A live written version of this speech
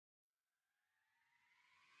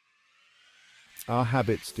Our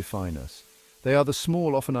habits define us. They are the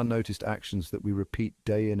small, often unnoticed actions that we repeat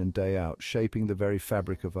day in and day out, shaping the very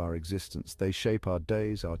fabric of our existence. They shape our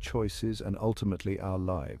days, our choices, and ultimately our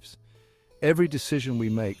lives. Every decision we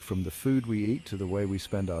make, from the food we eat to the way we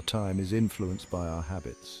spend our time, is influenced by our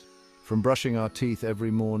habits. From brushing our teeth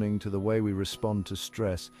every morning to the way we respond to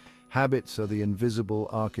stress, habits are the invisible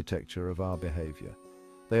architecture of our behavior.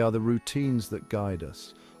 They are the routines that guide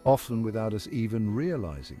us, often without us even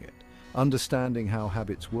realizing it. Understanding how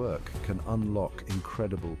habits work can unlock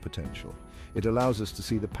incredible potential. It allows us to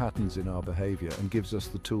see the patterns in our behavior and gives us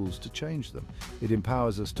the tools to change them. It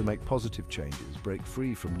empowers us to make positive changes, break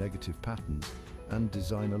free from negative patterns, and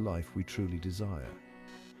design a life we truly desire.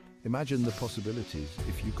 Imagine the possibilities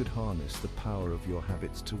if you could harness the power of your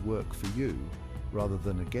habits to work for you rather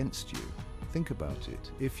than against you. Think about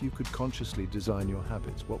it. If you could consciously design your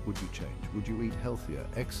habits, what would you change? Would you eat healthier,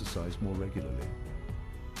 exercise more regularly?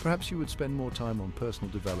 Perhaps you would spend more time on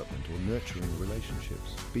personal development or nurturing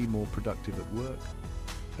relationships, be more productive at work,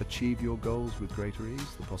 achieve your goals with greater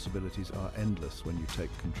ease. The possibilities are endless when you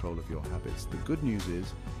take control of your habits. The good news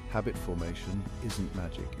is, habit formation isn't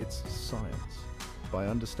magic, it's science. By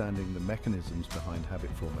understanding the mechanisms behind habit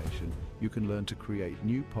formation, you can learn to create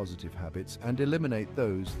new positive habits and eliminate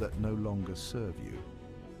those that no longer serve you.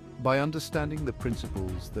 By understanding the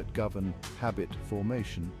principles that govern habit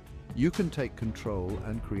formation, you can take control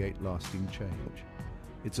and create lasting change.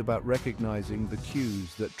 It's about recognizing the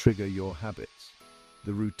cues that trigger your habits,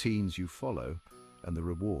 the routines you follow, and the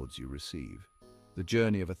rewards you receive. The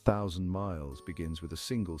journey of 1,000 miles begins with a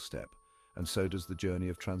single step, and so does the journey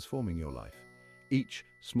of transforming your life. Each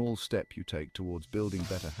small step you take towards building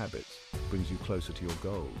better habits brings you closer to your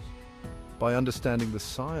goals. By understanding the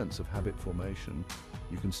science of habit formation,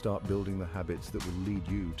 you can start building the habits that will lead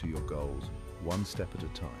you to your goals, one step at a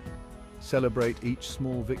time. Celebrate each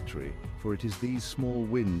small victory, for it is these small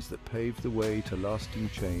wins that pave the way to lasting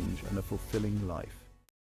change and a fulfilling life.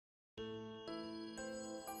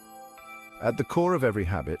 At the core of every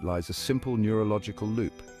habit lies a simple neurological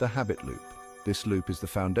loop, the habit loop. This loop is the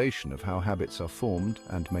foundation of how habits are formed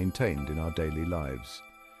and maintained in our daily lives.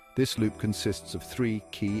 This loop consists of three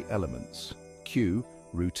key elements: cue,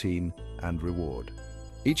 routine, and reward.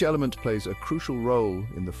 Each element plays a crucial role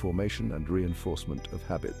in the formation and reinforcement of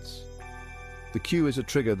habits. The cue is a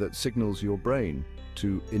trigger that signals your brain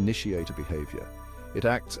to initiate a behavior. It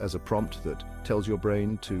acts as a prompt that tells your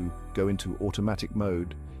brain to go into automatic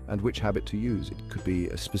mode and which habit to use. It could be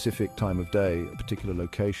a specific time of day, a particular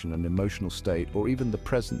location, an emotional state, or even the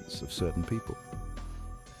presence of certain people.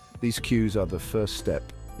 These cues are the first step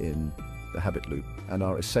in the habit loop and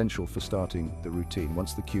are essential for starting the routine.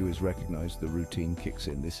 Once the cue is recognized, the routine kicks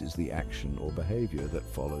in. This is the action or behavior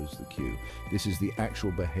that follows the cue. This is the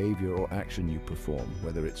actual behavior or action you perform,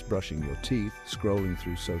 whether it's brushing your teeth, scrolling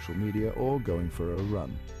through social media, or going for a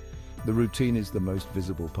run. The routine is the most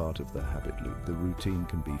visible part of the habit loop. The routine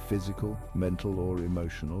can be physical, mental, or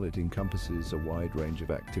emotional. It encompasses a wide range of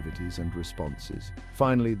activities and responses.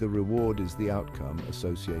 Finally, the reward is the outcome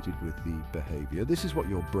associated with the behavior. This is what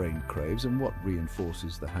your brain craves and what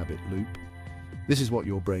reinforces the habit loop. This is what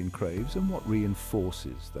your brain craves and what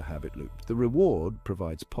reinforces the habit loop. The reward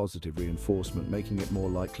provides positive reinforcement, making it more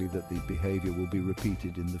likely that the behavior will be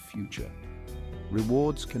repeated in the future.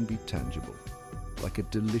 Rewards can be tangible, like a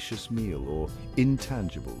delicious meal, or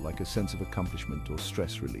intangible, like a sense of accomplishment or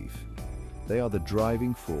stress relief. They are the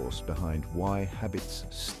driving force behind why habits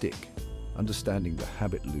stick. Understanding the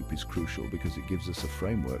habit loop is crucial because it gives us a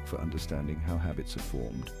framework for understanding how habits are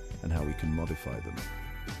formed and how we can modify them.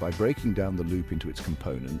 By breaking down the loop into its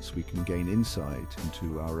components, we can gain insight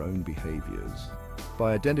into our own behaviors.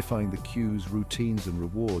 By identifying the cues, routines, and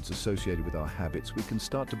rewards associated with our habits, we can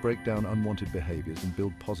start to break down unwanted behaviors and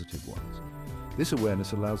build positive ones. This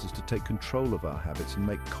awareness allows us to take control of our habits and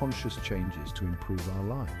make conscious changes to improve our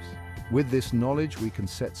lives. With this knowledge, we can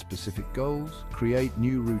set specific goals, create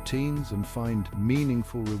new routines, and find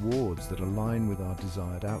meaningful rewards that align with our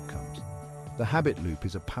desired outcomes. The habit loop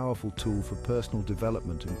is a powerful tool for personal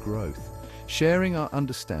development and growth. Sharing our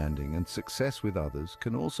understanding and success with others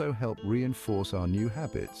can also help reinforce our new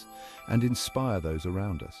habits and inspire those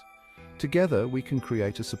around us. Together, we can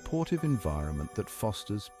create a supportive environment that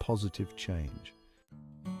fosters positive change.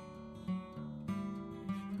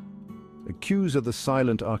 The cues are the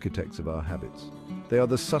silent architects of our habits. They are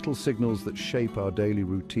the subtle signals that shape our daily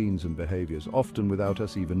routines and behaviors, often without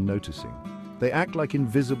us even noticing. They act like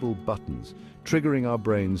invisible buttons, triggering our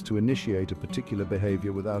brains to initiate a particular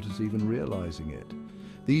behavior without us even realizing it.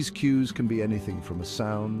 These cues can be anything from a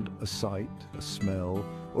sound, a sight, a smell,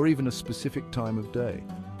 or even a specific time of day.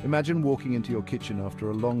 Imagine walking into your kitchen after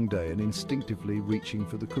a long day and instinctively reaching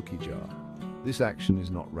for the cookie jar. This action is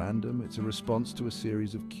not random, it's a response to a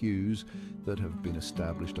series of cues that have been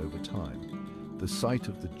established over time. The sight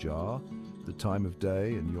of the jar, the time of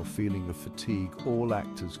day, and your feeling of fatigue all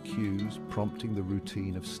act as cues, prompting the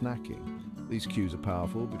routine of snacking. These cues are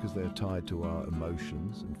powerful because they are tied to our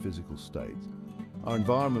emotions and physical states. Our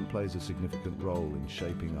environment plays a significant role in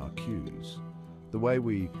shaping our cues. The way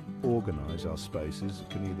we organize our spaces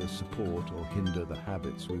can either support or hinder the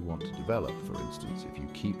habits we want to develop. For instance, if you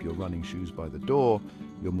keep your running shoes by the door,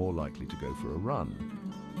 you're more likely to go for a run.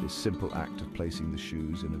 This simple act of placing the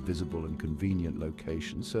shoes in a visible and convenient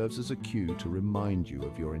location serves as a cue to remind you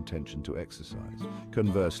of your intention to exercise.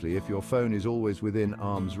 Conversely, if your phone is always within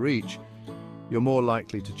arm's reach, you're more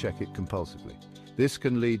likely to check it compulsively. This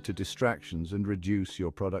can lead to distractions and reduce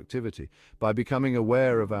your productivity. By becoming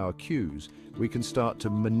aware of our cues, we can start to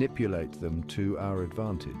manipulate them to our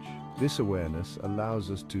advantage. This awareness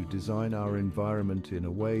allows us to design our environment in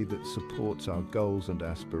a way that supports our goals and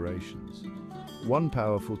aspirations. One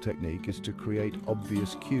powerful technique is to create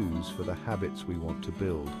obvious cues for the habits we want to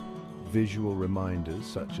build. Visual reminders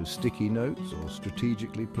such as sticky notes or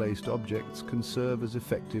strategically placed objects can serve as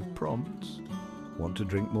effective prompts. Want to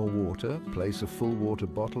drink more water? Place a full water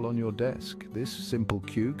bottle on your desk. This simple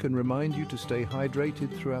cue can remind you to stay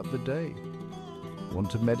hydrated throughout the day.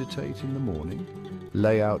 Want to meditate in the morning?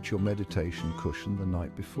 Lay out your meditation cushion the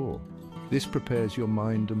night before. This prepares your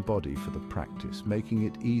mind and body for the practice, making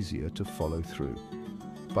it easier to follow through.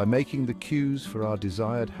 By making the cues for our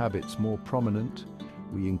desired habits more prominent,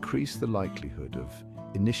 we increase the likelihood of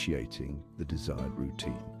initiating the desired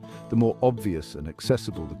routine. The more obvious and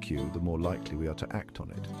accessible the cue, the more likely we are to act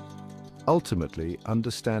on it. Ultimately,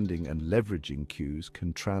 understanding and leveraging cues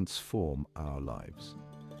can transform our lives.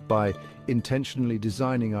 By intentionally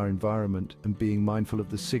designing our environment and being mindful of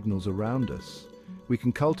the signals around us, we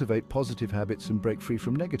can cultivate positive habits and break free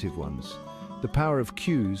from negative ones. The power of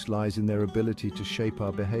cues lies in their ability to shape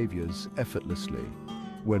our behaviors effortlessly.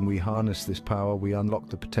 When we harness this power, we unlock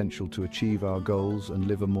the potential to achieve our goals and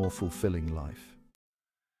live a more fulfilling life.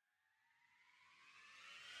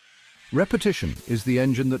 Repetition is the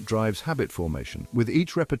engine that drives habit formation. With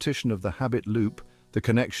each repetition of the habit loop, the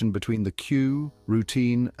connection between the cue,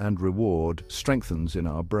 routine, and reward strengthens in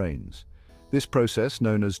our brains. This process,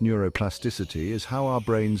 known as neuroplasticity, is how our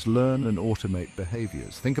brains learn and automate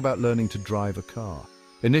behaviors. Think about learning to drive a car.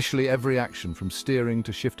 Initially, every action from steering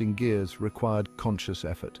to shifting gears required conscious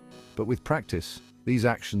effort. But with practice, these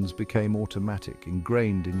actions became automatic,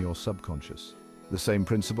 ingrained in your subconscious. The same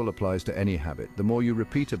principle applies to any habit. The more you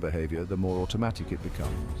repeat a behavior, the more automatic it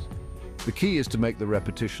becomes. The key is to make the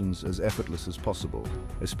repetitions as effortless as possible,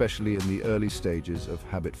 especially in the early stages of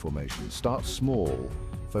habit formation. Start small,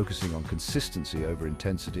 focusing on consistency over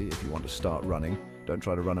intensity. If you want to start running, don't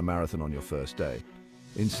try to run a marathon on your first day.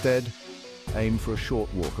 Instead, aim for a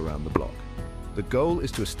short walk around the block. The goal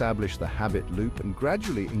is to establish the habit loop and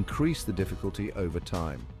gradually increase the difficulty over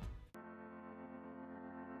time.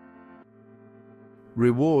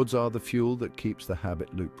 Rewards are the fuel that keeps the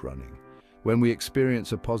habit loop running. When we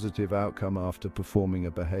experience a positive outcome after performing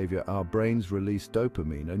a behavior, our brains release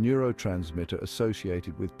dopamine, a neurotransmitter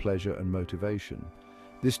associated with pleasure and motivation.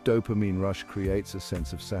 This dopamine rush creates a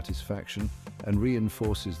sense of satisfaction and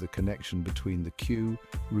reinforces the connection between the cue,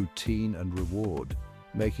 routine, and reward,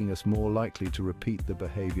 making us more likely to repeat the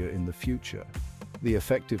behavior in the future. The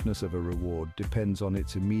effectiveness of a reward depends on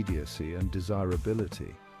its immediacy and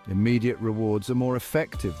desirability. Immediate rewards are more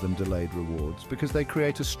effective than delayed rewards because they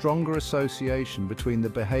create a stronger association between the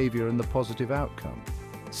behavior and the positive outcome.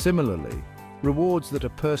 Similarly, rewards that are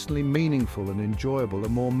personally meaningful and enjoyable are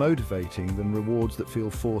more motivating than rewards that feel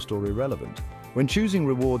forced or irrelevant. When choosing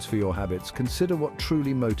rewards for your habits, consider what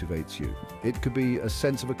truly motivates you. It could be a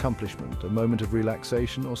sense of accomplishment, a moment of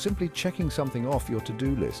relaxation, or simply checking something off your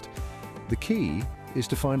to-do list. The key is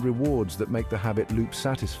to find rewards that make the habit loop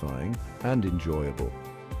satisfying and enjoyable.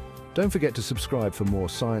 Don't forget to subscribe for more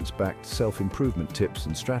science-backed self-improvement tips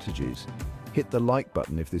and strategies. Hit the like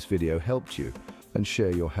button if this video helped you, and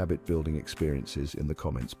share your habit-building experiences in the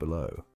comments below.